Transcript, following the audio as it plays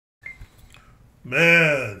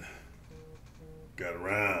Man, got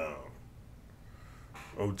around.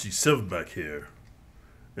 OG SilverBack here.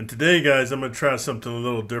 And today, guys, I'm going to try something a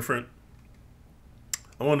little different.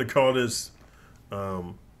 I want to call this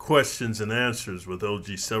Questions and Answers with OG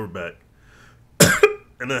SilverBack.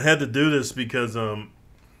 And I had to do this because I've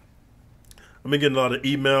been getting a lot of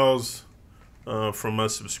emails from my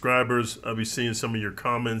subscribers. I'll be seeing some of your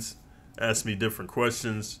comments, ask me different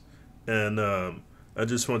questions. And I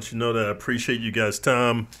just want you to know that I appreciate you guys'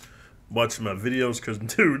 time watching my videos because,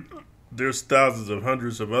 dude, there's thousands of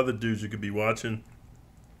hundreds of other dudes you could be watching.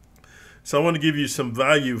 So I want to give you some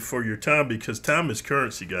value for your time because time is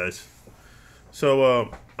currency, guys.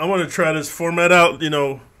 So I want to try this format out.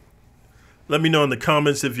 Let me know in the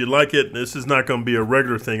comments if you like it. This is not going to be a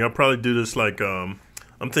regular thing. I'll probably do this like, I'm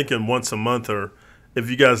thinking once a month, or if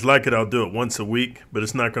you guys like it, I'll do it once a week. But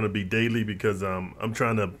it's not going to be daily because I'm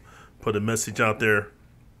trying to put a message out there.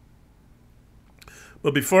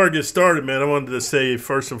 But before I get started, man, I wanted to say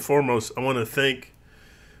first and foremost, I want to thank,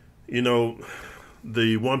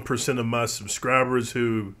 the 1% of my subscribers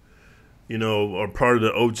who, are part of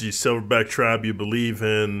the OG SilverBack tribe. You believe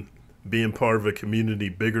in being part of a community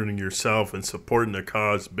bigger than yourself and supporting a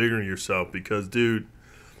cause bigger than yourself. Because, dude,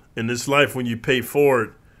 in this life, when you pay for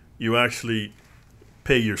it, you actually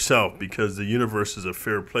pay yourself because the universe is a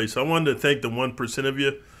fair place. So I wanted to thank the 1% of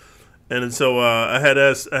you. And so I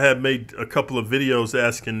had made a couple of videos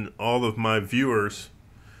asking all of my viewers.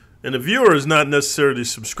 And the viewer is not necessarily a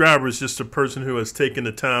subscriber. It's just a person who has taken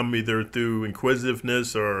the time either through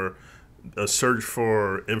inquisitiveness or a search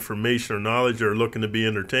for information or knowledge or looking to be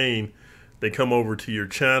entertained. They come over to your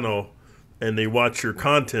channel and they watch your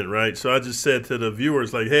content, right? So I just said to the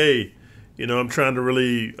viewers, like, hey, I'm trying to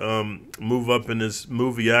really move up in this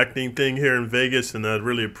movie acting thing here in Vegas. And I'd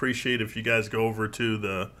really appreciate if you guys go over to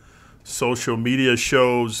the social media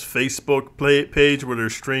shows Facebook page where they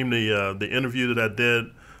stream the interview that I did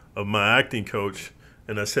of my acting coach.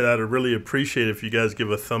 And I said I'd really appreciate if you guys give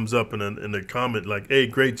a thumbs up in the comment like, hey,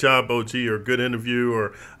 great job, OG, or good interview,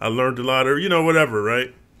 or I learned a lot, or whatever,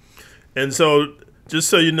 right? And so just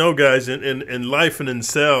so you know, guys, in life and in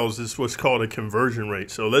sales, it's what's called a conversion rate.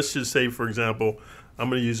 So let's just say, for example, I'm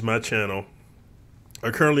going to use my channel. I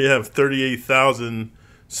currently have 38,000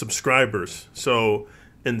 subscribers. So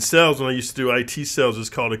in sales, when I used to do IT sales, it's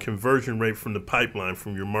called a conversion rate from the pipeline,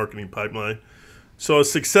 from your marketing pipeline. So a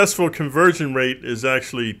successful conversion rate is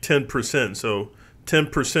actually 10%. So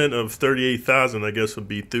 10% of 38,000, I guess, would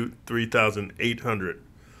be 3,800.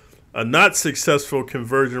 A not successful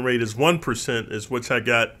conversion rate is 1%, is which I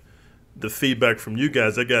got the feedback from you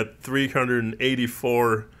guys. I got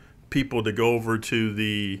 384 people to go over to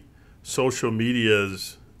the social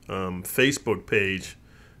media's Facebook page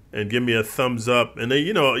and give me a thumbs up. And they,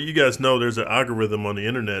 you guys know there's an algorithm on the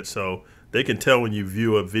internet, so they can tell when you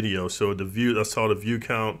view a video. So I saw the view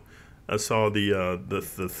count, I saw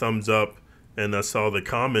the thumbs up, and I saw the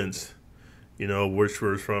comments, which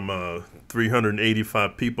were from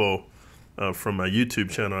 385 people from my YouTube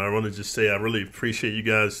channel. I want to just say I really appreciate you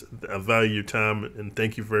guys. I value your time, and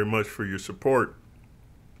thank you very much for your support.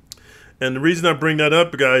 And the reason I bring that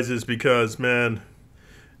up, guys, is because, man,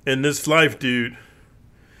 in this life, dude,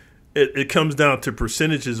 it comes down to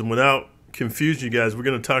percentages. And without confusing you guys, we're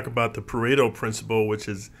going to talk about the Pareto principle, which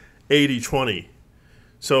is 80-20.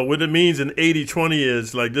 So what it means in 80-20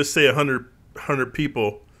 is, like, let's say 100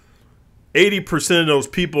 people, 80% of those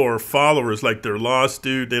people are followers. Like, they're lost,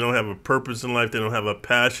 dude. They don't have a purpose in life. They don't have a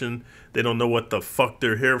passion. They don't know what the fuck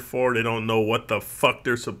they're here for. They don't know what the fuck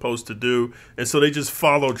they're supposed to do. And so they just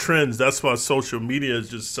follow trends. That's why social media is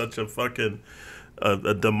just such a fucking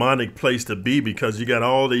a demonic place to be, because you got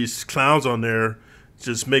all these clowns on there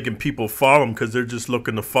just making people follow them because they're just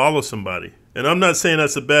looking to follow somebody. And I'm not saying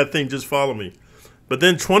that's a bad thing, just follow me. But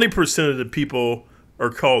then 20% of the people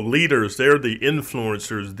are called leaders. They're the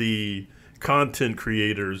influencers, the content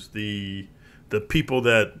creators, the people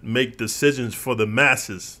that make decisions for the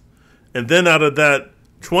masses. And then out of that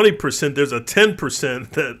 20%, there's a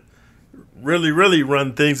 10% that really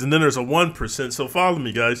run things, and then there's a 1%. So follow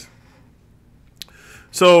me, guys.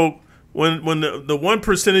 So when the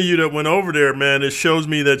 1% of you that went over there, man, it shows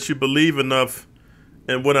me that you believe enough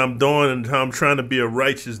in what I'm doing and how I'm trying to be a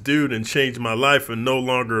righteous dude and change my life and no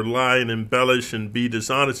longer lie and embellish and be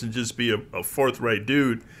dishonest and just be a forthright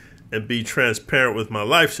dude and be transparent with my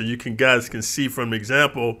life. So you guys can see from an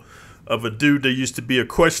example of a dude that used to be a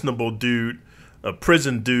questionable dude, a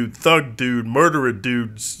prison dude, thug dude, murderer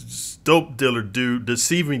dude, dope dealer dude,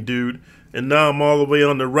 deceiving dude, and now I'm all the way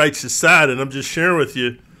on the righteous side. And I'm just sharing with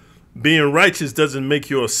you, being righteous doesn't make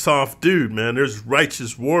you a soft dude, man. There's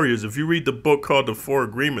righteous warriors. If you read the book called The Four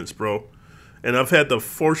Agreements, bro, And I've had the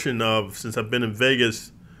fortune of, since I've been in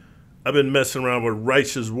Vegas, I've been messing around with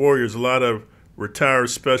righteous warriors, a lot of retired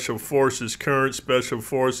special forces, current special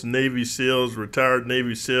force, Navy SEALs, retired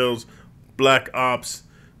Navy SEALs, black ops,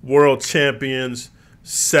 world champions,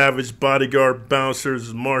 savage bodyguard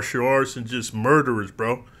bouncers, martial arts, and just murderers,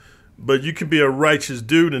 bro. But you can be a righteous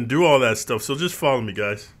dude and do all that stuff. So just follow me,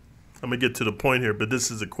 guys. I'm going to get to the point here, but this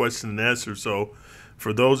is a question and answer. So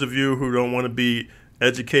for those of you who don't want to be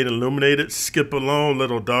educated, illuminated, skip along,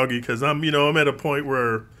 little doggy, because I'm at a point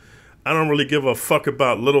where I don't really give a fuck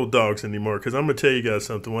about little dogs anymore, because I'm going to tell you guys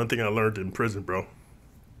something. One thing I learned in prison, bro.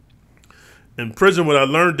 In prison, what I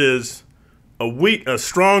learned is a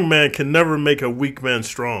strong man can never make a weak man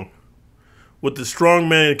strong. What the strong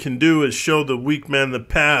man can do is show the weak man the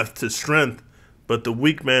path to strength, but the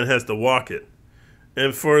weak man has to walk it.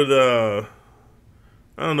 And for the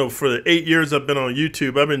 8 years I've been on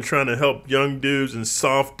YouTube, I've been trying to help young dudes and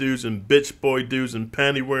soft dudes and bitch boy dudes and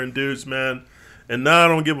panty wearing dudes, man. And now I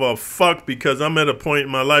don't give a fuck, because I'm at a point in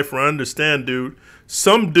my life where I understand, dude,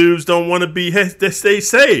 some dudes don't want to stay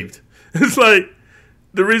saved. It's like,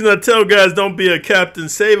 the reason I tell guys don't be a Captain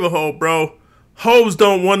Save-A-Ho, bro, hoes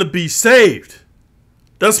don't want to be saved.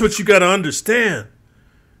 That's what you got to understand.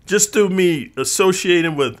 Just through me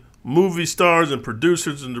associating with movie stars and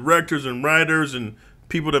producers and directors and writers and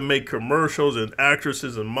people that make commercials and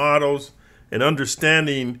actresses and models, and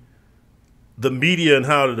understanding the media and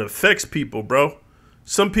how it affects people, bro.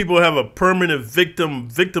 Some people have a permanent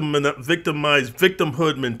victimized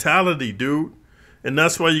victimhood mentality, dude. And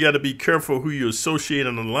that's why you got to be careful who you associate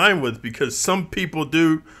and align with, because some people,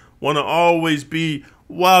 dude, want to always be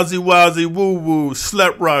wowsy wowsy woo woo,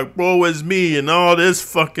 slut rock, bro, as me, and all this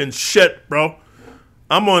fucking shit, bro.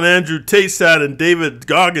 I'm on Andrew Tate's side and David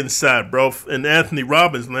Goggins' side, bro, and Anthony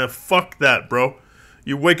Robbins, man. Fuck that, bro.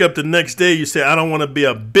 You wake up the next day, you say, I don't want to be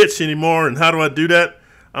a bitch anymore. And how do I do that?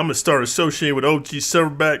 I'm going to start associating with OG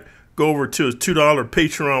SilverBack, go over to his $2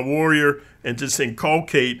 Patreon warrior, and just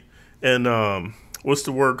inculcate and, what's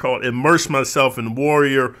the word called? Immerse myself in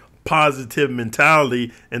warrior positive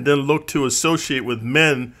mentality, and then look to associate with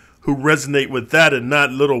men who resonate with that and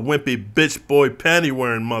not little wimpy bitch boy panty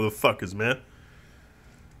wearing motherfuckers, man.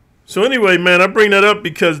 So anyway, man, I bring that up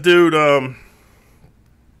because, dude, I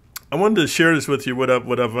wanted to share this with you, what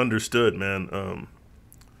I've understood, man.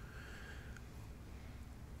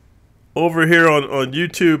 Over here on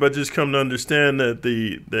YouTube, I just come to understand that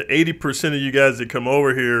the 80% of you guys that come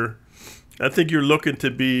over here, I think you're looking to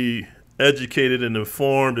be educated and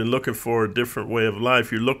informed and looking for a different way of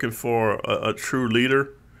life. You're looking for a true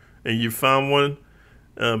leader, and you found one.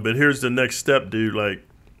 But here's the next step, dude. Like,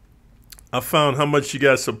 I found how much you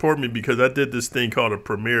guys support me because I did this thing called a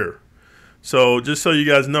premiere. So just so you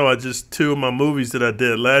guys know, two of my movies that I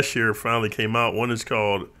did last year finally came out. One is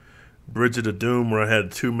called Bridget of Doom, where I had a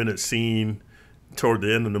 2-minute scene toward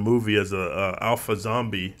the end of the movie as a alpha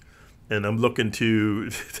zombie. And I'm looking to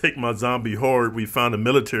take my zombie horde. We found a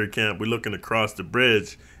military camp. We're looking to cross the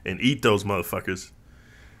bridge and eat those motherfuckers.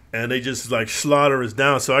 And they just like slaughter us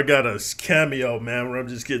down. So I got a cameo, man, where I'm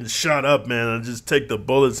just getting shot up, man. I just take the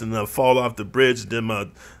bullets and I fall off the bridge. And then my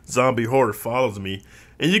zombie horde follows me.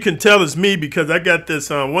 And you can tell it's me because I got this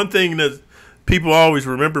one thing that people always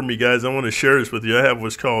remember me, guys. I want to share this with you. I have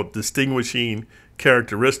what's called distinguishing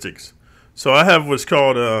characteristics. So I have what's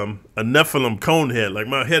called a Nephilim cone head. Like,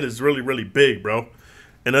 my head is really, really big, bro.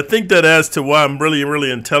 And I think that adds to why I'm really,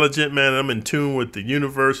 really intelligent, man. I'm in tune with the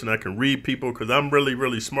universe, and I can read people because I'm really,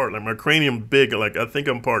 really smart. Like, my cranium big. Like, I think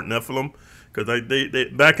I'm part Nephilim because they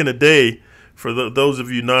back in the day, for those of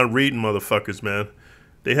you non-reading motherfuckers, man,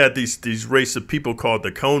 they had these race of people called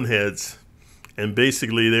the Coneheads, and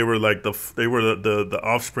basically they were like the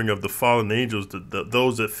offspring of the fallen angels,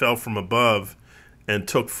 those that fell from above and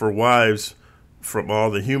took for wives from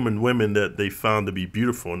all the human women that they found to be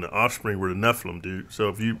beautiful, and the offspring were the Nephilim, dude. So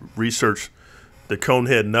if you research the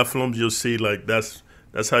Conehead Nephilims, you'll see like that's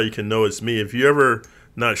how you can know it's me. If you ever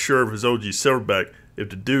not sure if it's OG SilverBack, if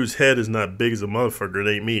the dude's head is not big as a motherfucker,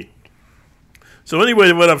 it ain't me. So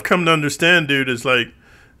anyway, what I've come to understand, dude, is like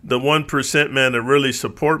the 1%, man, that really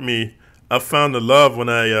support me. I found the love when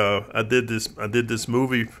I did this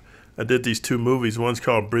movie. I did these 2 movies. One's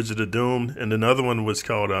called Bridget of Doom, and another one was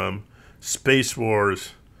called Space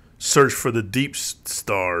Wars, Search for the Deep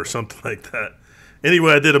Star, or something like that.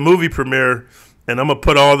 Anyway, I did a movie premiere, and I'm going to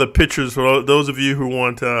put all the pictures for those of you who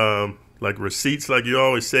want like receipts, like you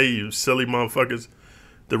always say, you silly motherfuckers.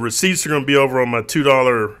 The receipts are going to be over on my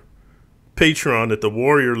 $2 Patreon at the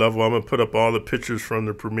warrior level. I'm going to put up all the pictures from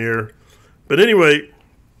the premiere. But anyway,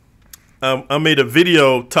 I made a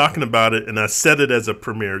video talking about it, and I set it as a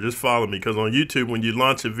premiere. Just follow me, because on YouTube, when you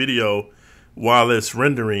launch a video, while it's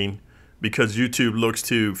rendering, because YouTube looks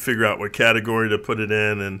to figure out what category to put it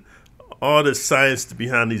in and all this science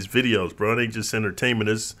behind these videos, bro. It ain't just entertainment.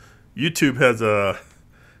 YouTube has a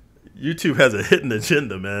hidden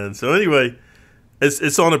agenda, man. So anyway,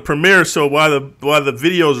 it's on a Premiere. So while the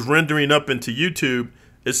video is rendering up into YouTube,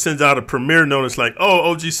 it sends out a Premiere notice like,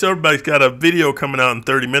 oh, OG SilverBack's got a video coming out in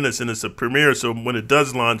 30 minutes, and it's a Premiere. So when it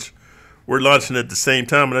does launch, we're launching at the same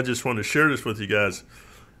time. And I just want to share this with you guys.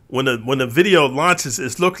 When the video launches,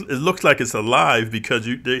 it looks like it's alive because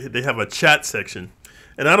they have a chat section.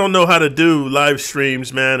 And I don't know how to do live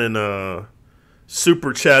streams, man, and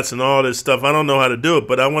super chats and all this stuff. I don't know how to do it,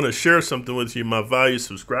 but I want to share something with you, my valued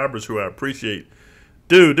subscribers who I appreciate.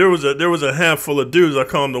 Dude, there was a handful of dudes, I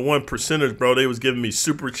call them the 1%ers, bro. They was giving me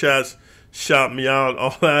super chats, shout me out,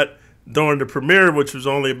 all that during the premiere, which was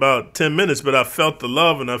only about 10 minutes, but I felt the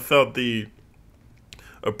love and I felt the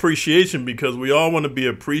appreciation, because we all want to be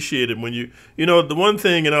appreciated when you know, the one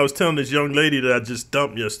thing, and I was telling this young lady that I just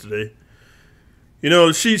dumped yesterday, you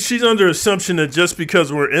know, she's under assumption that just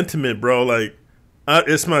because we're intimate, bro, like,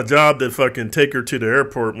 it's my job to fucking take her to the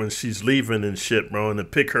airport when she's leaving and shit, bro, and to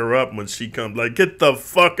pick her up when she comes. Like, get the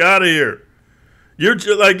fuck out of here. You're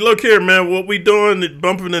just like, look here, man, what we doing,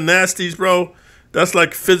 bumping the nasties, bro, that's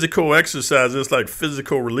like physical exercise. It's like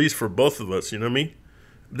physical release for both of us, you know what I mean?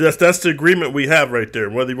 That's the agreement we have right there,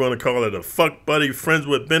 whether you want to call it a fuck buddy, friends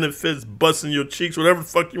with benefits, busting your cheeks, whatever the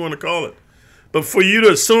fuck you want to call it. But for you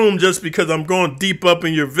to assume just because I'm going deep up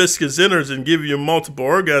in your viscous innards and give you multiple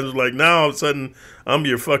orgasms, like now all of a sudden I'm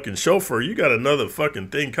your fucking chauffeur, you got another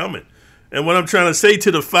fucking thing coming. And what I'm trying to say to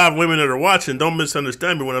the 5 women that are watching, don't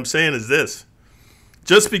misunderstand me, what I'm saying is this.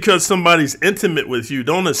 Just because somebody's intimate with you,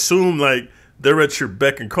 don't assume like they're at your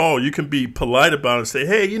beck and call. You can be polite about it and say,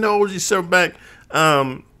 hey, you know, OG SilverBack,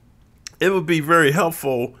 it would be very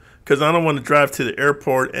helpful, because I don't want to drive to the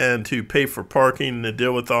airport and to pay for parking and to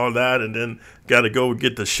deal with all that, and then got to go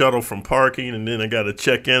get the shuttle from parking, and then I got to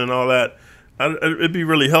check in and all that. It'd be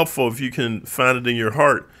really helpful if you can find it in your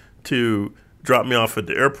heart to drop me off at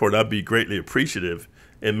the airport. I'd be greatly appreciative,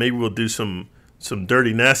 and maybe we'll do some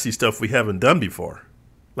dirty, nasty stuff we haven't done before.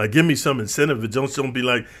 Like, give me some incentive. Don't be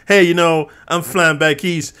like, hey, you know, I'm flying back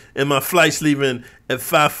east and my flight's leaving at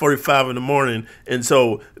 5:45 in the morning, and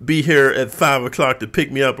so be here at 5 o'clock to pick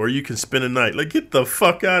me up, or you can spend the night. Like, get the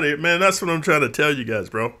fuck out of here, man. That's what I'm trying to tell you guys,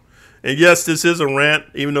 bro. And yes, this is a rant,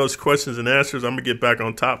 even though it's questions and answers. I'm going to get back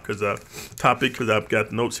on because I've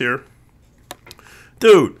got notes here.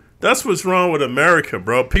 Dude, that's what's wrong with America,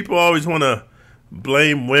 bro. People always want to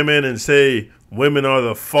blame women and say women are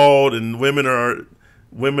the fault and women are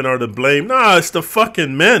to blame. Nah, it's the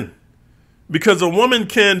fucking men. Because a woman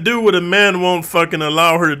can't do what a man won't fucking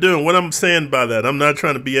allow her to do. And what I'm saying by that, I'm not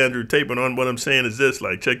trying to be Andrew Tate, but what I'm saying is this.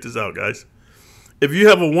 Like, check this out, guys. If you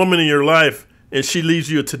have a woman in your life and she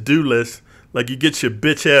leaves you a to-do list, like you get your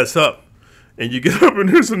bitch ass up and you get up and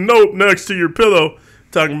there's a note next to your pillow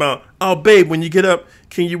talking about, oh, babe, when you get up,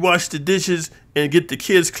 can you wash the dishes and get the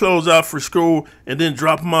kids' clothes out for school and then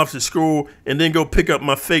drop them off to school and then go pick up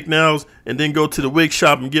my fake nails and then go to the wig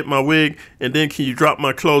shop and get my wig, and then can you drop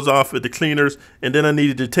my clothes off at the cleaners, and then I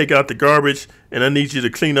needed to take out the garbage and I need you to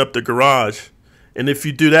clean up the garage. And if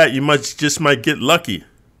you do that, you might get lucky.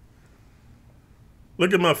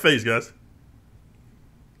 Look at my face, guys.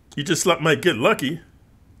 You just might get lucky.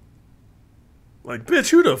 Like, bitch,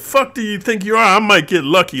 who the fuck do you think you are? I might get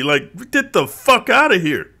lucky. Like, get the fuck out of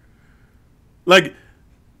here. Like,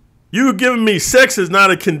 you giving me sex is not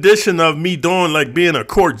a condition of me doing, like, being a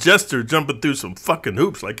court jester, jumping through some fucking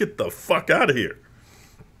hoops. Like, get the fuck out of here.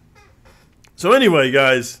 So anyway,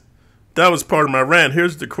 guys, that was part of my rant.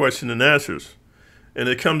 Here's the question and answers. And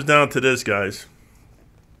it comes down to this, guys.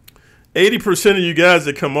 80% of you guys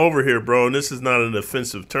that come over here, bro, and this is not an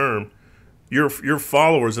offensive term, you're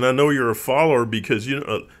followers, and I know you're a follower because, you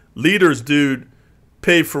know, leaders, dude,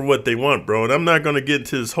 pay for what they want, bro. And I'm not going to get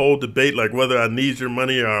into this whole debate like whether I need your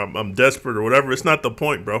money or I'm desperate or whatever. It's not the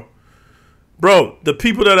point, bro. Bro, the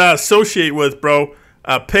people that I associate with, bro,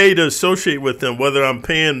 I pay to associate with them, whether I'm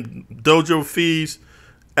paying dojo fees,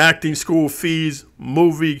 acting school fees,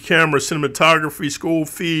 movie, camera, cinematography school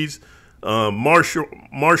fees, martial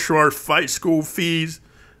arts fight school fees,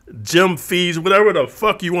 gym fees, whatever the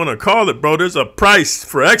fuck you want to call it, bro. There's a price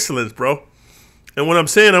for excellence, bro. And what I'm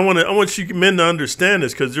saying, I want you men to understand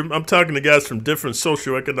this, because I'm talking to guys from different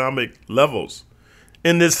socioeconomic levels.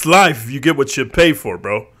 In this life, you get what you pay for,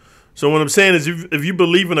 bro. So what I'm saying is, if you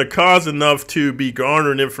believe in a cause enough to be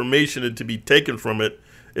garnering information and to be taken from it,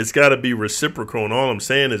 it's got to be reciprocal. And all I'm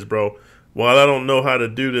saying is, bro, while I don't know how to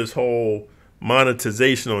do this whole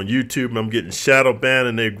monetization on YouTube. I'm getting shadow banned,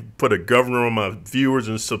 and they put a governor on my viewers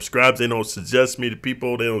and subscribes. They don't suggest me to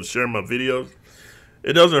people. They don't share my videos.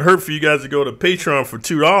 It doesn't hurt for you guys to go to Patreon for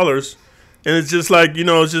 $2. And it's just like, you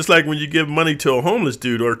know, it's just like when you give money to a homeless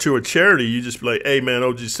dude or to a charity, you just be like, hey, man,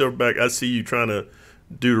 OG SilverBack, I see you trying to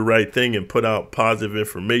do the right thing and put out positive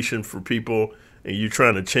information for people, and you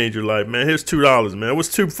trying to change your life. Man, here's $2, man. What's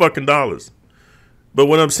 $2 fucking dollars? But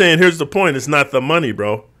what I'm saying, here's the point. It's not the money,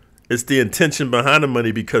 bro. It's the intention behind the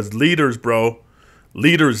money, because leaders, bro,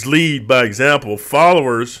 leaders lead by example.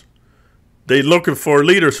 Followers, they looking for a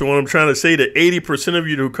leader. So what I'm trying to say to 80% of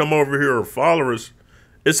you who come over here are followers,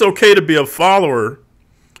 it's okay to be a follower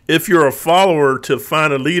if you're a follower, to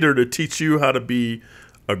find a leader to teach you how to be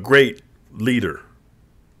a great leader.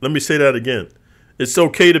 Let me say that again. It's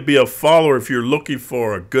okay to be a follower if you're looking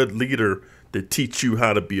for a good leader to teach you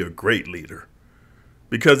how to be a great leader.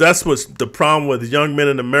 Because that's what's the problem with young men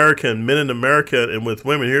in America and men in America and with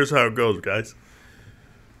women. Here's how it goes, guys.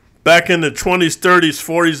 Back in the 20s, 30s,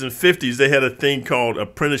 40s, and 50s, they had a thing called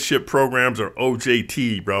apprenticeship programs, or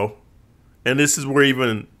OJT, bro. And this is where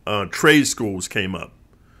even trade schools came up.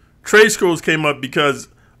 Trade schools came up because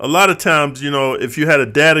a lot of times, you know, if you had a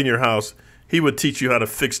dad in your house, he would teach you how to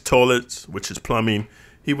fix toilets, which is plumbing.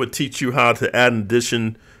 He would teach you how to add an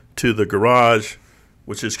addition to the garage,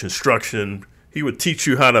 which is construction. He would teach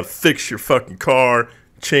you how to fix your fucking car,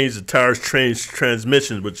 change the tires, change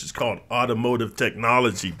transmissions, which is called automotive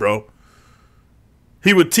technology, bro.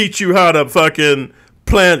 He would teach you how to fucking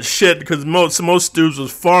plant shit, because most dudes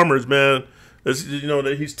was farmers, man. You know,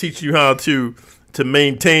 he's teaching you how to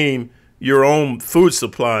maintain your own food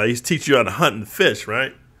supply. He's teaching you how to hunt and fish,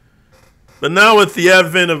 right? But now with the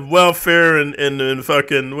advent of welfare and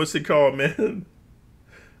fucking, what's it called, man?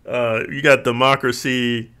 You got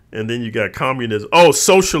democracy, and then you got communism. Oh,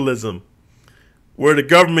 socialism, where the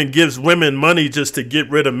government gives women money just to get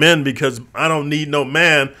rid of men because I don't need no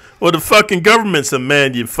man. Well, the fucking government's a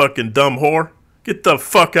man, you fucking dumb whore. Get the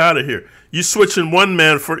fuck out of here. You switching one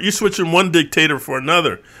dictator for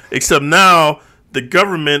another. Except now the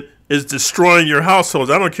government is destroying your households.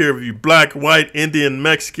 I don't care if you black, white, Indian,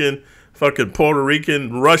 Mexican, fucking Puerto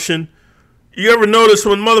Rican, Russian. You ever notice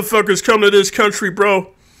when motherfuckers come to this country,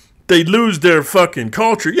 bro, they lose their fucking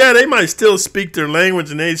culture? Yeah, they might still speak their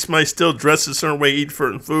language and they might still dress a certain way, eat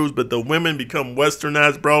certain foods, but the women become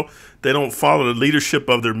westernized, bro. They don't follow the leadership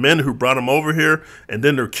of their men who brought them over here, and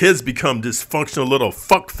then their kids become dysfunctional little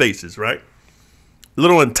fuck faces, right?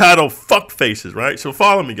 Little entitled fuck faces, right? So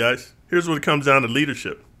follow me, guys. Here's what it comes down to: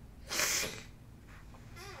 leadership.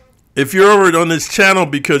 If you're over on this channel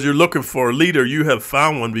because you're looking for a leader, you have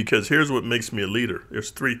found one, because here's what makes me a leader. There's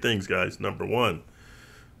 3 things, guys. Number 1,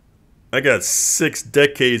 I got 6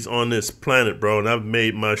 decades on this planet, bro, and I've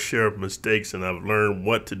made my share of mistakes, and I've learned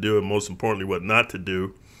what to do and, most importantly, what not to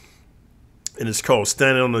do. And it's called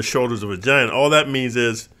standing on the shoulders of a giant. All that means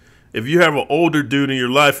is, if you have an older dude in your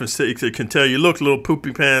life and say, can tell you, look, little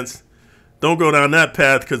poopy pants, don't go down that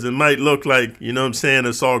path, because it might look like, you know what I'm saying,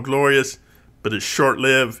 it's all glorious, but it's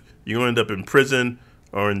short-lived. You're going to end up in prison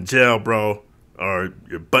or in jail, bro, or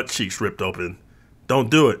your butt cheeks ripped open.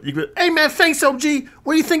 Don't do it. You go, hey, man, thanks, OG.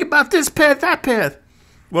 What do you think about this path, that path?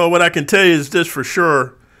 Well, what I can tell you is this for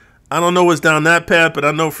sure. I don't know what's down that path, but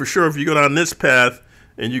I know for sure if you go down this path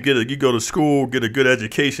and you go to school, get a good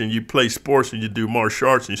education, you play sports and you do martial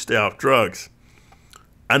arts and you stay off drugs,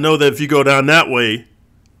 I know that if you go down that way,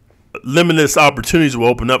 limitless opportunities will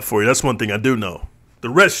open up for you. That's one thing I do know. The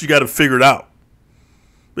rest, you got to figure it out.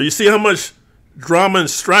 But you see how much drama and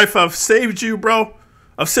strife I've saved you, bro?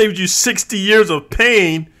 I've saved you 60 years of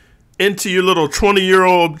pain into your little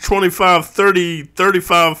 20-year-old, 25, 30,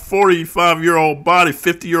 35, 45-year-old body,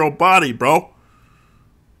 50-year-old body, bro.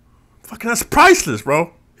 Fucking, that's priceless,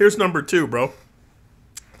 bro. Here's number 2, bro.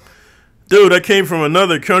 Dude, I came from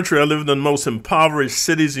another country. I lived in the most impoverished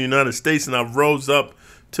cities in the United States, and I've rose up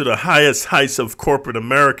to the highest heights of corporate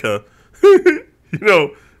America. You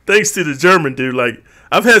know, thanks to the German dude. Like,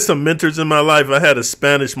 I've had some mentors in my life. I had a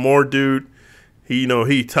Spanish Moor dude.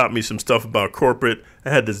 He taught me some stuff about corporate. I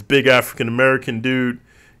had this big African American dude.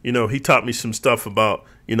 He taught me some stuff about,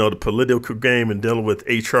 the political game and dealing with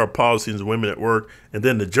HR policies and women at work. And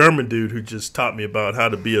then the German dude who just taught me about how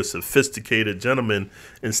to be a sophisticated gentleman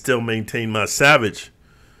and still maintain my savage.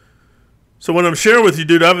 So what I'm sharing with you,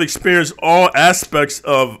 dude, I've experienced all aspects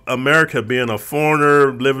of America, being a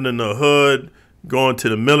foreigner, living in the hood, going to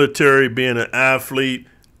the military, being an athlete,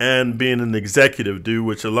 and being an executive, dude,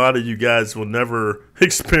 which a lot of you guys will never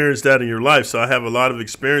experience that in your life. So I have a lot of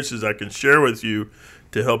experiences I can share with you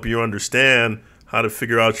to help you understand how to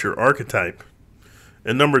figure out your archetype.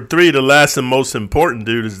 And number 3, the last and most important,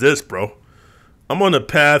 dude, is this, bro. I'm on the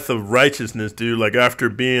path of righteousness, dude. Like after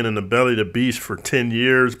being in the belly of the beast for 10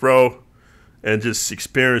 years, bro, and just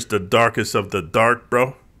experienced the darkest of the dark,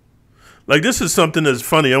 bro. Like this is something that's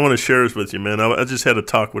funny. I want to share this with you, man. I just had a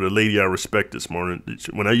talk with a lady I respect this morning.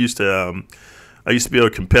 When I used to be a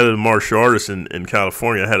competitive martial artist in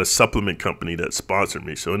California. I had a supplement company that sponsored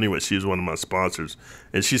me. So anyway, she was one of my sponsors,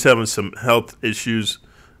 and she's having some health issues.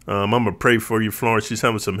 I'm gonna pray for you, Florence. She's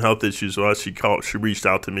having some health issues, so she reached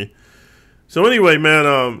out to me. So anyway,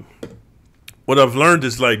 man, what I've learned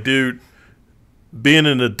is like, dude, being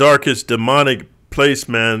in the darkest demonic place,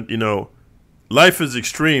 man, you know, life is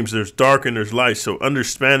extremes. There's dark and there's light. So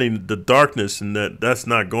understanding the darkness and that's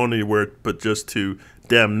not going anywhere but just to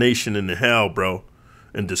damnation and hell, bro,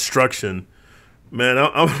 and destruction. Man,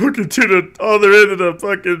 I'm looking to the other end of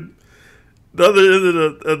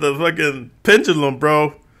the fucking pendulum,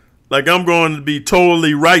 bro. Like I'm going to be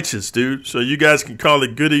totally righteous, dude. So you guys can call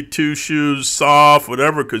it goody two shoes, soft,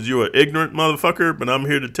 whatever, because you're an ignorant motherfucker. But I'm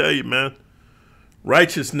here to tell you, man,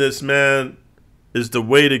 righteousness, man, is the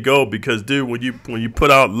way to go. Because, dude, when you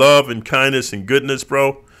put out love and kindness and goodness,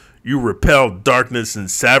 bro, you repel darkness and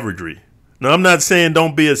savagery. Now, I'm not saying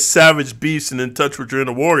don't be a savage beast and in touch with your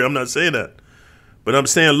inner warrior. I'm not saying that. But I'm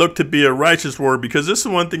saying look to be a righteous warrior, because this is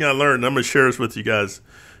one thing I learned. I'm going to share this with you guys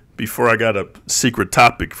before I got a secret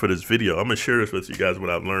topic for this video. I'm going to share this with you guys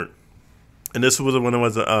what I've learned. And this was when I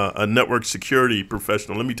was a network security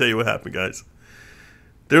professional. Let me tell you what happened, guys.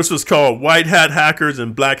 This was called white hat hackers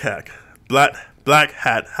and black hat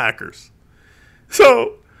hackers.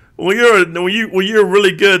 So when you're a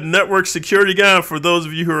really good network security guy, for those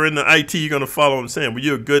of you who are in the IT, you're going to follow what I'm saying. When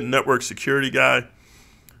you're a good network security guy,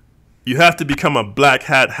 you have to become a black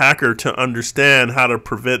hat hacker to understand how to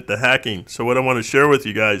prevent the hacking. So what I want to share with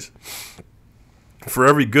you guys, for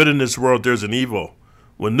every good in this world, there's an evil.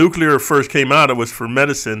 When nuclear first came out, it was for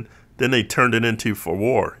medicine. Then they turned it into for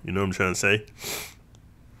war. You know what I'm trying to say?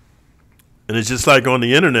 And it's just like on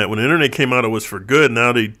the internet. When the internet came out, it was for good.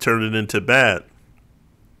 Now they turned it into bad.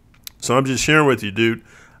 So I'm just sharing with you, dude.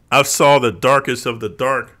 I saw the darkest of the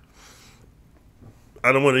dark.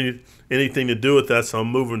 I don't want anything to do with that, so I'm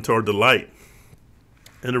moving toward the light.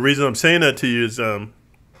 And the reason I'm saying that to you is,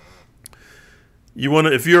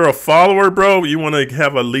 if you're a follower, bro, you want to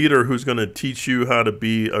have a leader who's going to teach you how to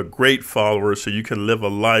be a great follower, so you can live a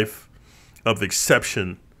life of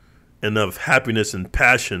exception and of happiness and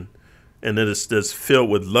passion, and that it's that's filled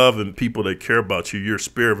with love and people that care about you. Your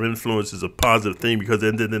sphere of influence is a positive thing, because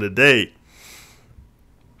at the end of the day,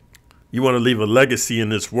 you want to leave a legacy in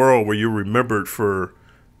this world where you're remembered for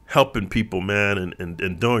helping people, man,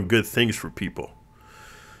 and doing good things for people.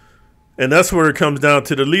 And that's where it comes down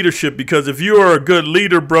to the leadership, because if you are a good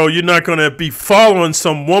leader, bro, you're not going to be following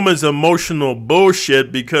some woman's emotional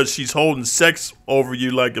bullshit because she's holding sex over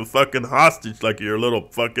you like a fucking hostage, like you're a little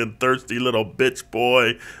fucking thirsty little bitch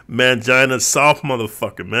boy, mangina soft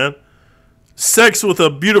motherfucker, man. Sex with a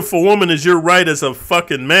beautiful woman is your right as a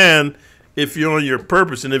fucking man if you're on your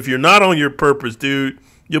purpose. And if you're not on your purpose, dude,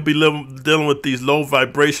 you'll be dealing with these low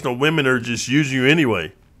vibrational women that are just using you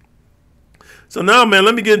anyway. So now, man,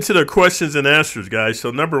 let me get into the questions and answers, guys.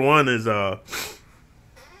 So number one is there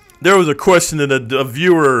was a question that a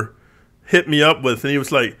viewer hit me up with, and he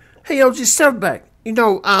was like, "Hey, OG SilverBack, you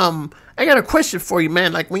know, I got a question for you,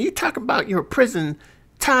 man. Like when you talk about your prison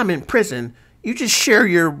time in prison, you just share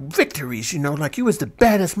your victories, you know, like you was the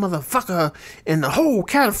baddest motherfucker in the whole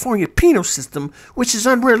California penal system, which is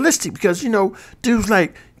unrealistic because, you know, dudes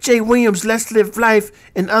like Jay Williams, Let's Live Life,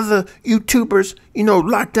 and other YouTubers, you know,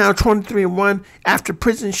 Lockdown 23-1, After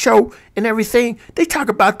Prison Show, and everything, they talk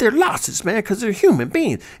about their losses, man, because they're human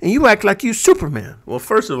beings, and you act like you Superman." Well,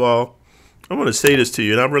 first of all, I want to say this to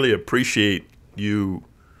you, and I really appreciate you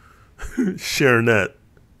sharing that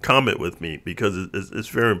comment with me, because it's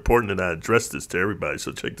very important that I address this to everybody.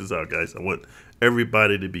 So check this out, guys. I want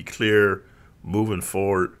everybody to be clear moving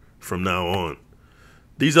forward from now on.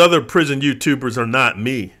 These other prison YouTubers are not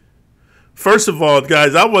me. First of all,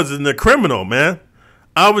 guys, I wasn't a criminal, man.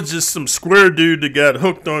 I was just some square dude that got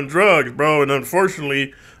hooked on drugs, bro. And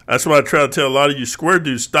unfortunately, that's why I try to tell a lot of you square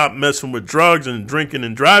dudes, stop messing with drugs and drinking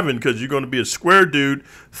and driving, because you're going to be a square dude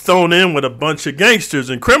thrown in with a bunch of gangsters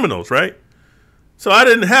and criminals, right? So I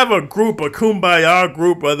didn't have a group, a kumbaya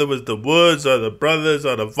group, whether it was the Woods or the Brothers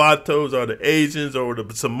or the Vatos or the Asians or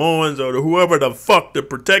the Samoans or the whoever the fuck to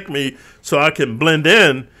protect me so I can blend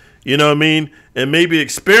in, you know what I mean, and maybe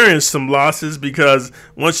experience some losses, because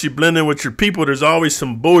once you blend in with your people, there's always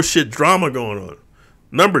some bullshit drama going on.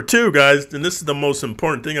 Number two, guys, and this is the most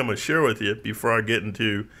important thing I'm going to share with you before I get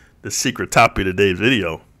into the secret topic of today's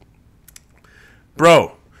video.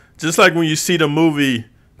 Bro, just like when you see the movie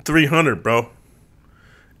 300, bro.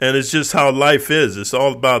 And it's just how life is. It's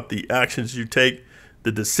all about the actions you take,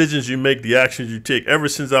 the decisions you make, the actions you take. Ever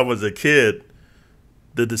since I was a kid,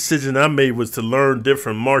 the decision I made was to learn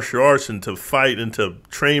different martial arts and to fight and to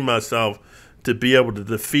train myself to be able to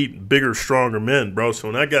defeat bigger, stronger men, bro. So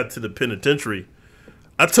when I got to the penitentiary,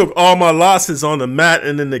 I took all my losses on the mat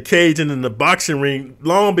and in the cage and in the boxing ring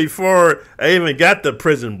long before I even got to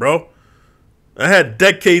prison, bro. I had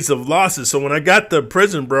decades of losses. So when I got to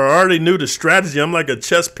prison, bro, I already knew the strategy. I'm like a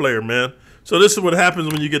chess player, man. So this is what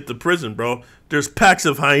happens when you get to prison, bro. There's packs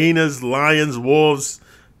of hyenas, lions, wolves,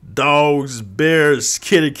 dogs, bears,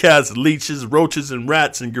 kitty cats, leeches, roaches, and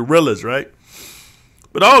rats and gorillas, right?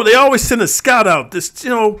 But they always send a scout out, just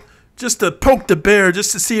to poke the bear,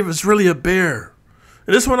 just to see if it's really a bear.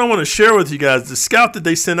 And this is what I want to share with you guys. The scout that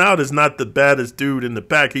they sent out is not the baddest dude in the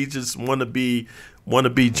pack. He just want to be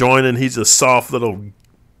joining. He's a soft little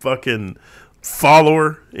fucking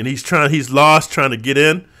follower, and he's lost, trying to get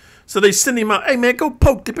in. So they send him out. Hey man, go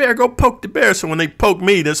poke the bear. Go poke the bear. So when they poke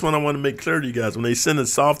me, that's what I want to make clear to you guys. When they send a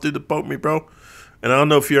soft dude to poke me, bro. And I don't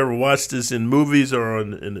know if you ever watched this in movies or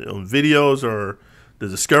on videos or the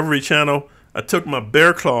Discovery Channel. I took my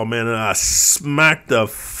bear claw, man, and I smacked the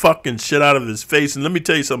fucking shit out of his face. And let me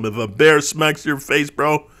tell you something. If a bear smacks your face,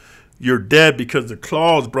 bro, you're dead, because the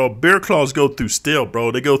claws, bro, bear claws go through steel,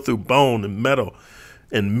 bro. They go through bone and metal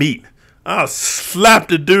and meat. I slapped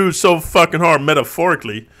the dude so fucking hard,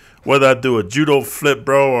 metaphorically, whether I do a judo flip,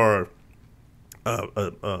 bro, or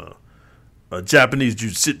a Japanese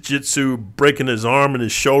jiu-jitsu, breaking his arm and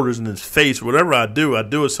his shoulders and his face. Whatever I do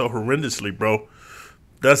it so horrendously, bro.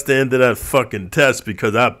 That's the end of that fucking test,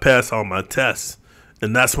 because I pass all my tests.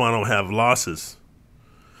 And that's why I don't have losses.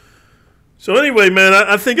 So anyway, man,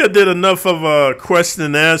 I think I did enough of a question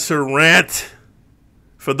and answer rant.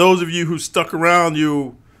 For those of you who stuck around,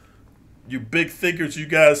 you big thinkers, you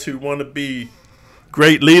guys who want to be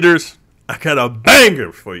great leaders, I got a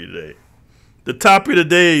banger for you today. The topic of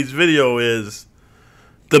today's video is: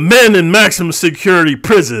 the men in maximum security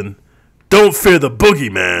prison don't fear the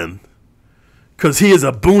boogeyman, because he is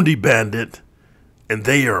a boondy bandit and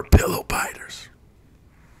they are pillow biters.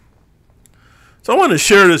 So I want to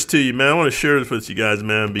share this to you, man. I want to share this with you guys,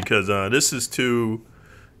 man, because this is to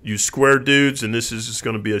you square dudes, and this is just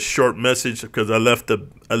going to be a short message, because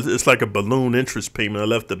it's like a balloon interest payment. I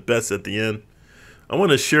left the best at the end. I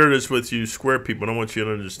want to share this with you square people, and I want you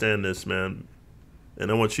to understand this, man. And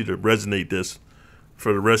I want you to resonate this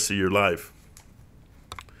for the rest of your life.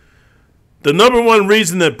 The number one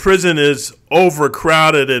reason that prison is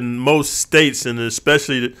overcrowded in most states, and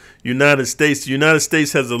especially the United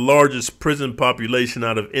States has the largest prison population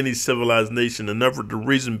out of any civilized nation. And the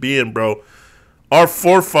reason being, bro, our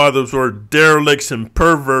forefathers were derelicts and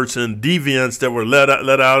perverts and deviants that were let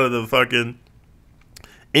out of the fucking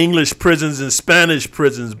English prisons and Spanish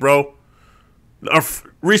prisons, bro. Our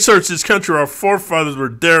research this country, our forefathers were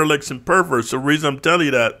derelicts and perverts. The reason I'm telling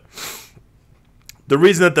you that, the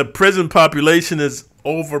reason that the prison population is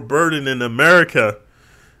overburdened in America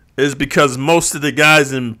is because most of the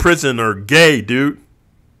guys in prison are gay, dude.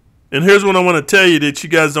 And here's what I want to tell you that you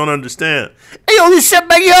guys don't understand. Hey, yo, you said,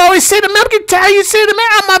 man, you always say to me, I'm getting tired. You say to me,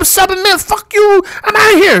 I'm up something, man. Fuck you. I'm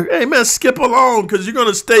out of here. Hey, man, skip along, because you're going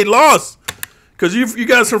to stay lost. Because you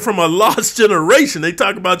guys are from a lost generation. They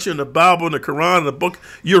talk about you in the Bible, in the Quran, in the book.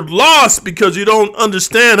 You're lost because you don't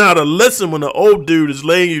understand how to listen when the old dude is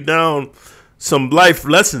laying you down some life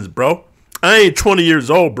lessons, bro. I ain't 20 years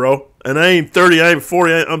old, bro. And I ain't 30, I ain't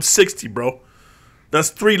 40, I'm 60, bro. That's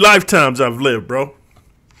 3 lifetimes I've lived, bro.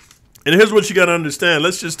 And here's what you got to understand.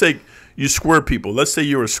 Let's just take you square people. Let's say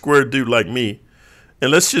you're a square dude like me. And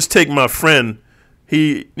let's just take my friend.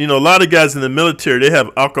 A lot of guys in the military, they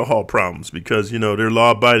have alcohol problems because, they're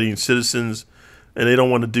law-abiding citizens and they don't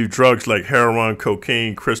want to do drugs like heroin,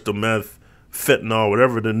 cocaine, crystal meth, fentanyl,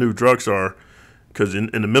 whatever the new drugs are. Because in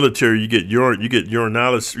the military, you get random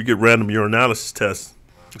urinalysis tests,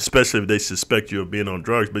 especially if they suspect you of being on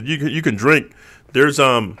drugs. But you can drink. There's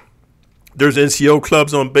NCO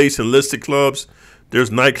clubs on base, enlisted clubs. There's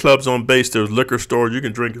nightclubs on base. There's liquor stores. You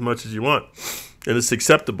can drink as much as you want, and it's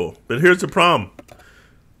acceptable. But here's the problem.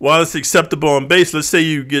 While it's acceptable on base, let's say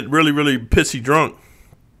you get really, really pissy drunk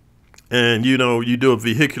and, you do a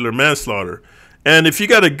vehicular manslaughter. And if you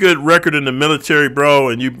got a good record in the military, bro,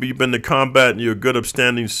 and you've been to combat and you're a good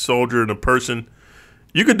upstanding soldier and a person,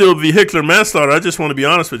 you could do a vehicular manslaughter. I just want to be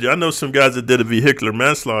honest with you. I know some guys that did a vehicular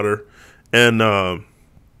manslaughter and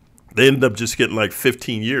they ended up just getting like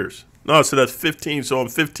 15 years. No, so that's 15. So in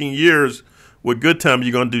 15 years, with good time,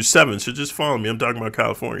 you're going to do 7. So just follow me. I'm talking about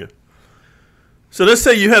California. So let's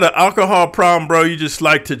say you had an alcohol problem, bro. You just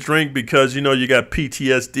like to drink because, you know, you got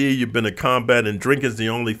PTSD. You've been in combat, and drinking is the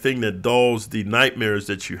only thing that dulls the nightmares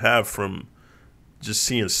that you have from just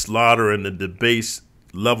seeing slaughter and the debased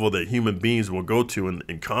level that human beings will go to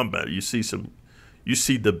in combat. You see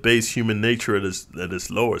the base human nature at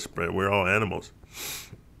its lowest, bro. We're all animals.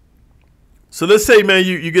 So let's say, man,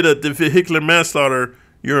 you get a vehicular manslaughter.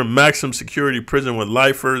 You're in maximum security prison with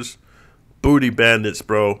lifers, booty bandits,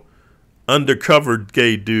 bro. Undercover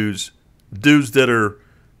gay dudes that are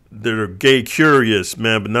gay curious,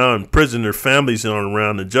 man, but now in prison their families aren't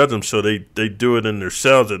around to judge them, so they do it in their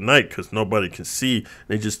cells at night because nobody can see.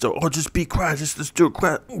 They just do, just be quiet, just do it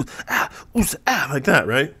quiet, like that,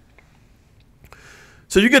 right?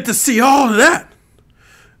 So you get to see all of that,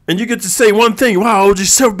 and you get to say one thing: wow, OG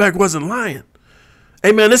SilverBack wasn't lying.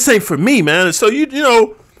 Hey, man, this ain't for me, man. And so you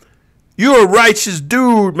know. You're a righteous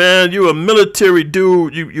dude, man. You're a military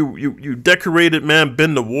dude. You decorated, man,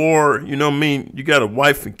 been to war. You know what I mean? You got a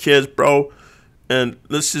wife and kids, bro. And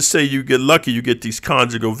let's just say you get lucky. You get these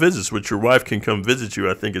conjugal visits, which your wife can come visit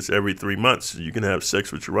you. I think it's every 3 months. You can have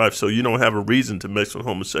sex with your wife. So you don't have a reason to mix with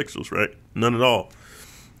homosexuals, right? None at all.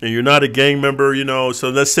 And you're not a gang member, you know.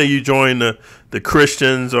 So let's say you join the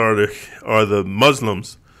Christians or the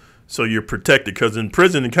Muslims. So you're protected. Because in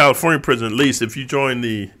prison, in California prison at least, if you join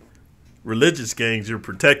the religious gangs, you're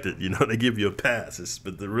protected. You know, they give you a pass.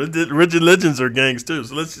 But the religions are gangs too.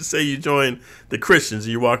 So let's just say you join the Christians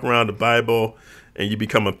and you walk around the Bible and you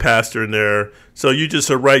become a pastor in there. So you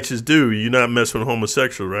just a righteous dude. You're not messing with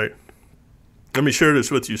homosexual, right? Let me share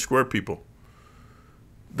this with you, square people.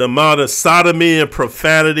 The amount of sodomy and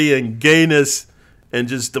profanity and gayness and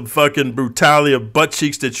just the fucking brutality of butt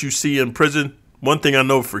cheeks that you see in prison, one thing I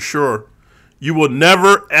know for sure, you will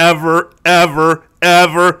never, ever, ever,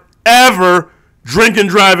 ever, ever drink and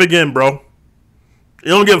drive again, bro. You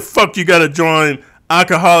don't give a fuck. You got to join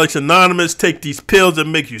Alcoholics Anonymous, take these pills that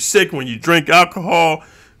make you sick when you drink alcohol,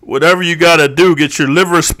 whatever you got to do, get your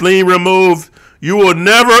liver, spleen removed. You will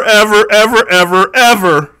never, ever, ever, ever,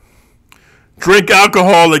 ever drink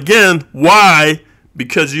alcohol again. Why?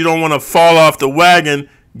 Because you don't want to fall off the wagon,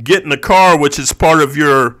 get in the car, which is part of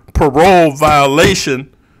your parole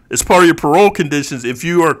violation. It's part of your parole conditions. If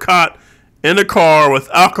you are caught in a car with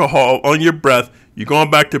alcohol on your breath, you're going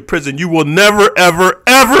back to prison. You will never, ever,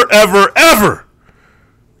 ever, ever, ever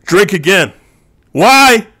drink again.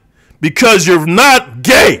 Why? Because you're not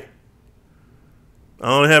gay. I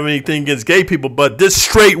don't have anything against gay people, but this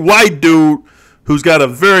straight white dude who's got a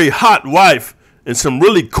very hot wife and some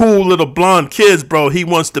really cool little blonde kids, bro, he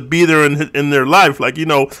wants to be there in their life. Like, you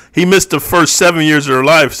know, he missed the first 7 years of their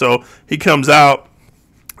life, so he comes out.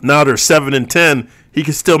 Now they're 7 and 10. He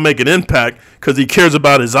can still make an impact because he cares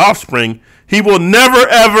about his offspring. He will never,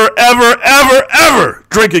 ever, ever, ever, ever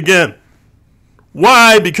drink again.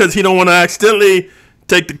 Why? Because he don't want to accidentally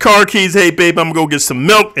take the car keys. Hey, babe, I'm going to go get some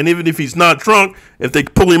milk. And even if he's not drunk, if they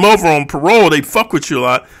pull him over on parole, they fuck with you a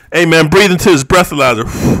lot. Hey, man, breathe into his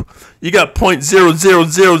breathalyzer. You got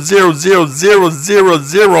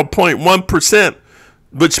 0.0000000.1%,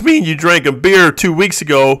 which means you drank a beer 2 weeks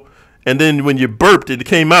ago, and then when you burped, it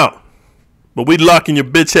came out. But we locking your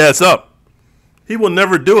bitch ass up. He will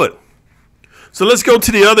never do it. So let's go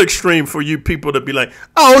to the other extreme for you people to be like,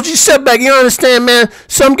 oh, OG SilverBack, you understand, man?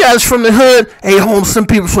 Some guys from the hood. Hey, Holmes, some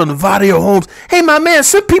people from the Vadio Homes. Hey, my man,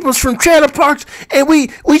 some people's from trailer parks, and we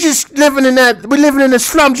just living in that. We living in the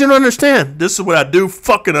slums. You don't understand. This is what I do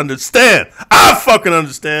fucking understand. I fucking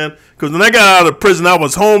understand. Because when I got out of prison, I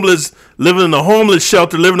was homeless, living in a homeless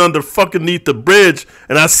shelter, living under fucking neath the bridge,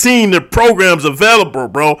 and I seen the programs available,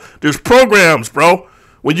 bro. There's programs, bro.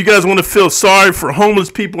 When you guys want to feel sorry for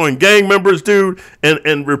homeless people and gang members, dude,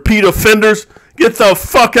 and repeat offenders, get the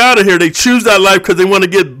fuck out of here. They choose that life because they want to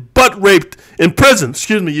get butt raped in prison.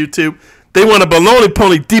 Excuse me, YouTube. They want a baloney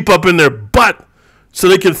pony deep up in their butt so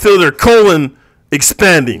they can feel their colon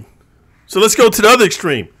expanding. So let's go to the other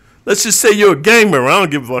extreme. Let's just say you're a gang member. I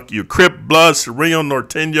don't give a fuck. You're Crip, Blood, Sereno,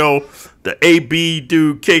 Norteño, the AB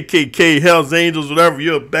dude, KKK, Hells Angels, whatever.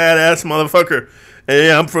 You're a badass motherfucker. And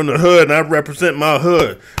yeah, I'm from the hood, and I represent my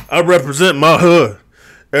hood. I represent my hood.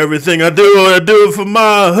 Everything I do it for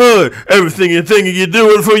my hood. Everything you think you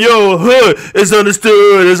do it for your hood. It's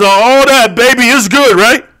understood. It's all that, baby. It's good,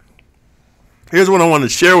 right? Here's what I want to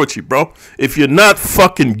share with you, bro. If you're not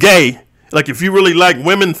fucking gay, like if you really like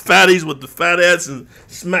women, fatties with the fat ass and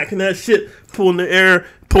smacking that shit, pulling the hair,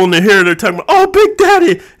 they're talking about, oh, Big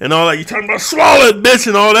Daddy, and all that. You talking about swallow it, bitch,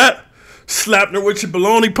 and all that. Slapping her with your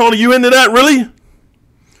baloney pony. You into that, really?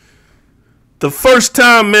 The first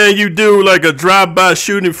time, man, you do like a drive-by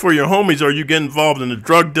shooting for your homies, or you get involved in a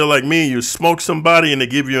drug deal like me, and you smoke somebody and they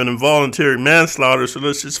give you an involuntary manslaughter, so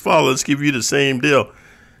let's just follow. Let's give you the same deal.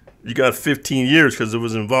 You got 15 years because it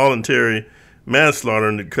was involuntary manslaughter,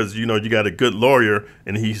 and because, you know, you got a good lawyer,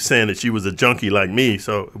 and he's saying that you was a junkie like me,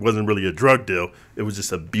 so it wasn't really a drug deal. It was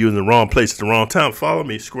just abusing the wrong place at the wrong time. Follow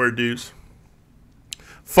me, square dudes.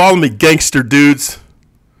 Follow me, gangster dudes.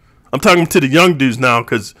 I'm talking to the young dudes now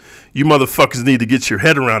because you motherfuckers need to get your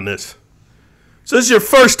head around this. So this is your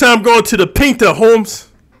first time going to the Pinta, Holmes,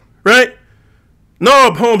 right?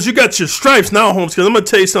 No, Holmes, you got your stripes now, Holmes, because I'm going to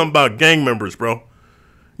tell you something about gang members, bro.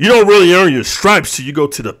 You don't really earn your stripes till you go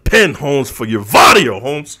to the pen, Holmes, for your vadio,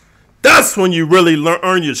 Holmes. That's when you really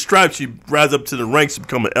earn your stripes. You rise up to the ranks and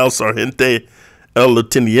become an El Sargente, El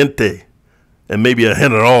Lieutenante, and maybe a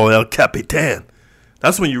General, El Capitan.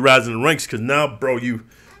 That's when you rise in the ranks, because now, bro, you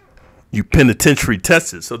penitentiary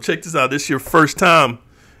tested. So check this out. This is your first time,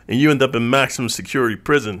 and you end up in maximum security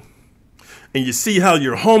prison. And you see how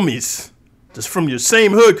your homies, just from your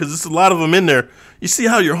same hood, because there's a lot of them in there, you see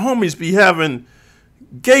how your homies be having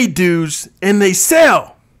gay dudes in they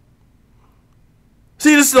cell.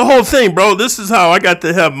 See, this is the whole thing, bro. This is how I got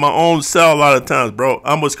to have my own cell a lot of times, bro.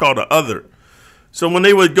 I'm what's called an other. So when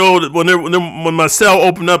they would go, when my cell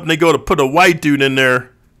opened up and they go to put a white dude in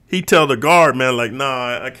there, he tell the guard, man, like,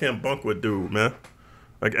 nah, I can't bunk with dude, man.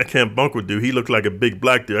 Like, I can't bunk with dude. He looked like a big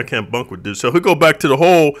black dude. I can't bunk with dude. So he'll go back to the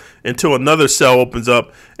hole until another cell opens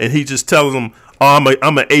up, and he just tells them, oh,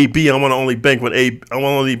 I'm an AB. I want to only bunk with I want to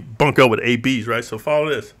only bunk up with ABs, right? So follow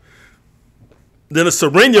this. Then a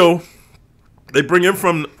Sereno, they bring him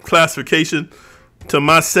from classification to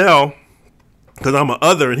my cell because I'm an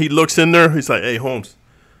other, and he looks in there. He's like, hey, Holmes,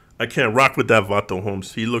 I can't rock with that vato,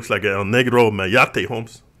 Holmes. He looks like a El Negro Mayate,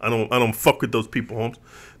 Holmes. I don't fuck with those people, Holmes.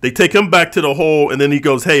 They take him back to the hole, and then he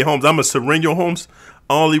goes, hey, Holmes, I'm a Sereno, Holmes.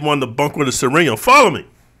 I only wanted to bunk with a Sereno. Follow me.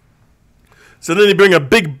 So then they bring a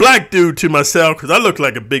big black dude to my cell, because I look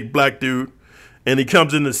like a big black dude. And he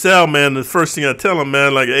comes in the cell, man. The first thing I tell him,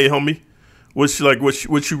 man, like, hey, homie,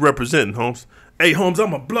 what you representing, Holmes? Hey, Holmes,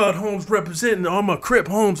 I'm a blood, Holmes, representing. I'm a Crip,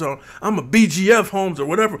 Holmes, or I'm a BGF, Holmes, or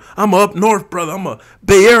whatever. I'm a up north, brother. I'm a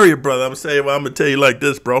Bay Area, brother. I'm saying, well, I'm going to tell you like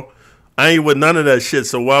this, bro. I ain't with none of that shit.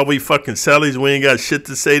 So while we fucking sellies, we ain't got shit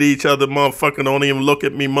to say to each other, motherfucker. Don't even look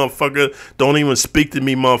at me, motherfucker. Don't even speak to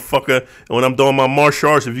me, motherfucker. And when I'm doing my martial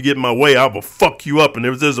arts, if you get in my way, I will fuck you up. And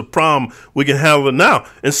if there's a problem, we can handle it now.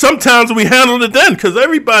 And sometimes we handle it then, because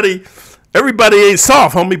everybody ain't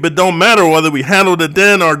soft, homie. But don't matter whether we handle it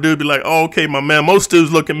then or dude be like, oh, okay, my man. Most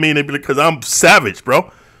dudes look at me and they be like, because I'm savage,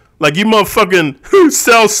 bro. Like you motherfucking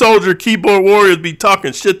cell soldier, keyboard warriors be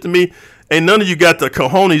talking shit to me. Ain't none of you got the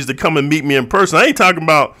cojones to come and meet me in person. I ain't talking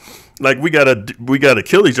about like we gotta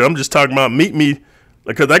kill each other. I'm just talking about meet me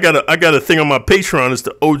because I got a thing on my Patreon. It's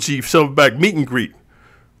the OG Silverback meet and greet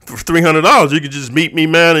for $300. You can just meet me,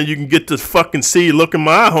 man, and you can get to fucking see, look in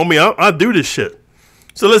my eye, homie. I'll do this shit.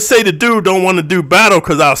 So let's say the dude don't want to do battle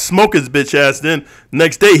because I'll smoke his bitch ass. Then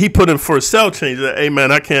next day he put in for a cell change. Like, hey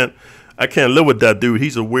man, I can't live with that dude.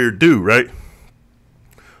 He's a weird dude, right?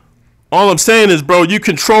 All I'm saying is, bro, you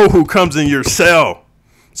control who comes in your cell.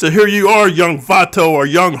 So here you are, young Vato or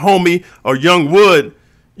young homie or young Wood.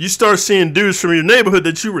 You start seeing dudes from your neighborhood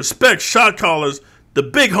that you respect, shot callers, the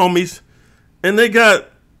big homies, and they got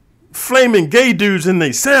flaming gay dudes in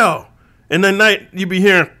their cell. And that night you be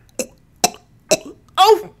hearing,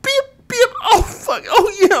 oh, beep, beep, oh, fuck,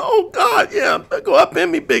 oh, yeah, oh, God, yeah, go up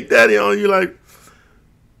in me, Big Daddy, on you, like.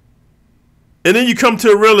 And then you come to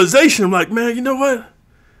a realization, I'm like, man, you know what?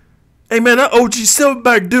 Hey, man, that OG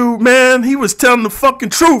Silverback dude, man, he was telling the fucking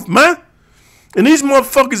truth, man. And these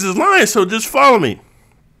motherfuckers is lying, so just follow me.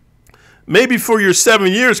 Maybe for your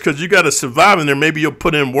 7 years, because you got to survive in there, maybe you'll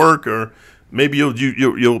put in work, or maybe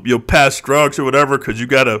you'll pass drugs or whatever, because you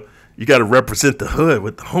gotta represent the hood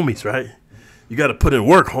with the homies, right? You got to put in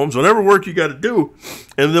work, Holmes, whatever work you got to do.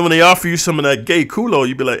 And then when they offer you some of that gay culo,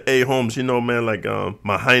 you be like, hey, Holmes, you know, man, like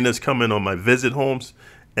my highness coming on my visit, Holmes.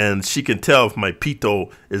 And she can tell if my pito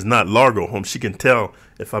is not largo, home. She can tell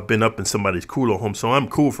if I've been up in somebody's culo, home. So I'm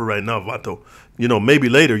cool for right now, Vato. You know, maybe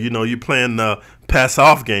later, you know, you playing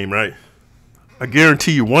pass-off game, right? I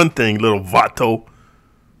guarantee you one thing, little Vato,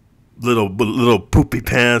 little poopy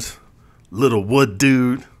pants, little Wood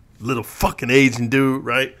dude, little fucking Asian dude,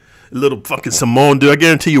 right? Little fucking Samoan dude. I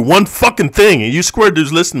guarantee you one fucking thing, and you square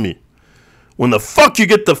dudes, listen to me. When the fuck you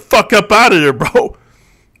get the fuck up out of there, bro,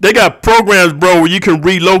 they got programs, bro, where you can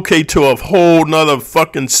relocate to a whole nother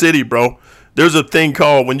fucking city, bro. There's a thing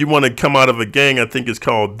called, when you want to come out of a gang, I think it's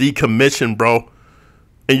called decommission, bro.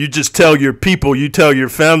 and you just tell your people, you tell your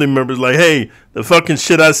family members, like, hey, the fucking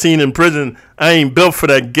shit I seen in prison, I ain't built for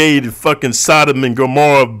that gay fucking Sodom and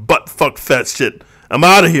Gomorrah butt fuck fat shit. I'm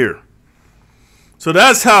out of here. So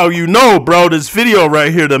that's how you know, bro, this video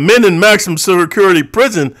right here, the men in maximum security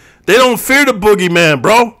prison, they don't fear the boogeyman,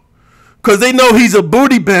 bro. Because they know he's a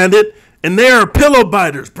booty bandit and they are pillow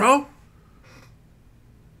biters, bro.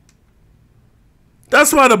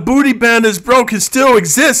 That's why the booty bandits, bro, can still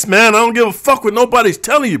exist, man. I don't give a fuck what nobody's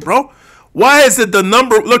telling you, bro. Why is it the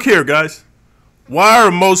number? Look here, guys. Why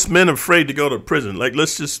are most men afraid to go to prison? Like,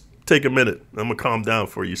 let's just take a minute. I'm going to calm down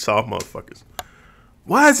for you soft motherfuckers.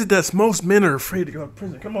 Why is it that most men are afraid to go to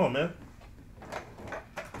prison? Come on, man.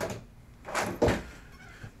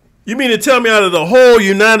 You mean to tell me out of the whole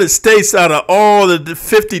United States, out of all the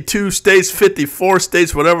 52 states, 54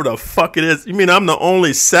 states, whatever the fuck it is, you mean I'm the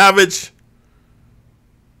only savage?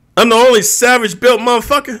 I'm the only savage-built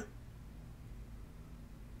motherfucker?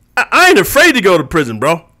 I ain't afraid to go to prison,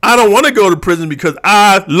 bro. I don't want to go to prison because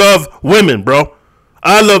I love women, bro.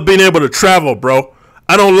 I love being able to travel, bro.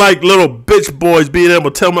 I don't like little bitch boys being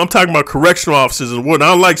able to tell me. I'm talking about correctional officers and what. I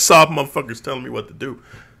don't like soft motherfuckers telling me what to do.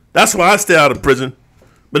 That's why I stay out of prison.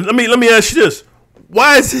 But let me ask you this.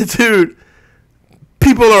 Why is it, dude,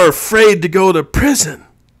 people are afraid to go to prison?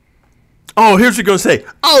 Oh, here's what you're going to say.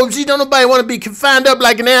 Oh, gee, don't nobody want to be confined up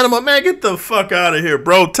like an animal. Man, get the fuck out of here,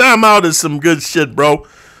 bro. Time out is some good shit, bro.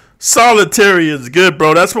 Solitary is good,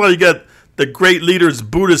 bro. That's why you got the great leaders,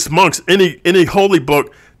 Buddhist monks. Any holy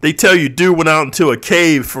book, they tell you dude went out into a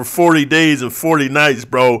cave for 40 days and 40 nights,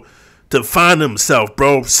 bro, to find himself,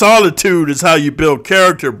 bro. Solitude is how you build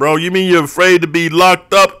character, bro. You mean you're afraid to be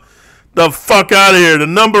locked up? The fuck out of here. The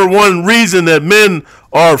number one reason that men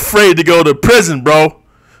are afraid to go to prison, bro,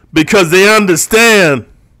 because they understand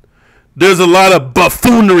there's a lot of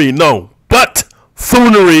buffoonery,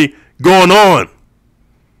 butt-foonery going on.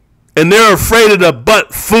 And they're afraid of the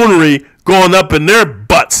butt-foonery going up in their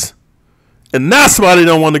butts. And that's why they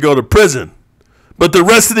don't want to go to prison. But the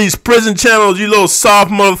rest of these prison channels, you little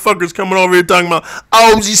soft motherfuckers coming over here talking about,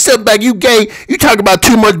 oh, you SilverBack, you gay, you talk about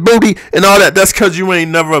too much booty and all that. That's because you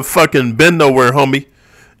ain't never fucking been nowhere, homie.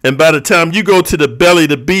 And by the time you go to the belly of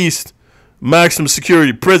the beast, maximum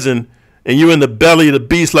security prison, and you in the belly of the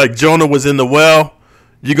beast like Jonah was in the well,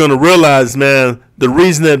 you're going to realize, man, the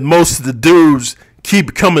reason that most of the dudes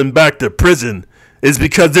keep coming back to prison is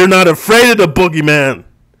because they're not afraid of the boogeyman.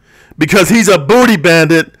 Because he's a booty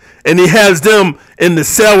bandit, and he has them in the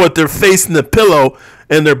cell with their face in the pillow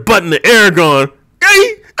and their butt in the air going,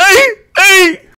 hey, hey,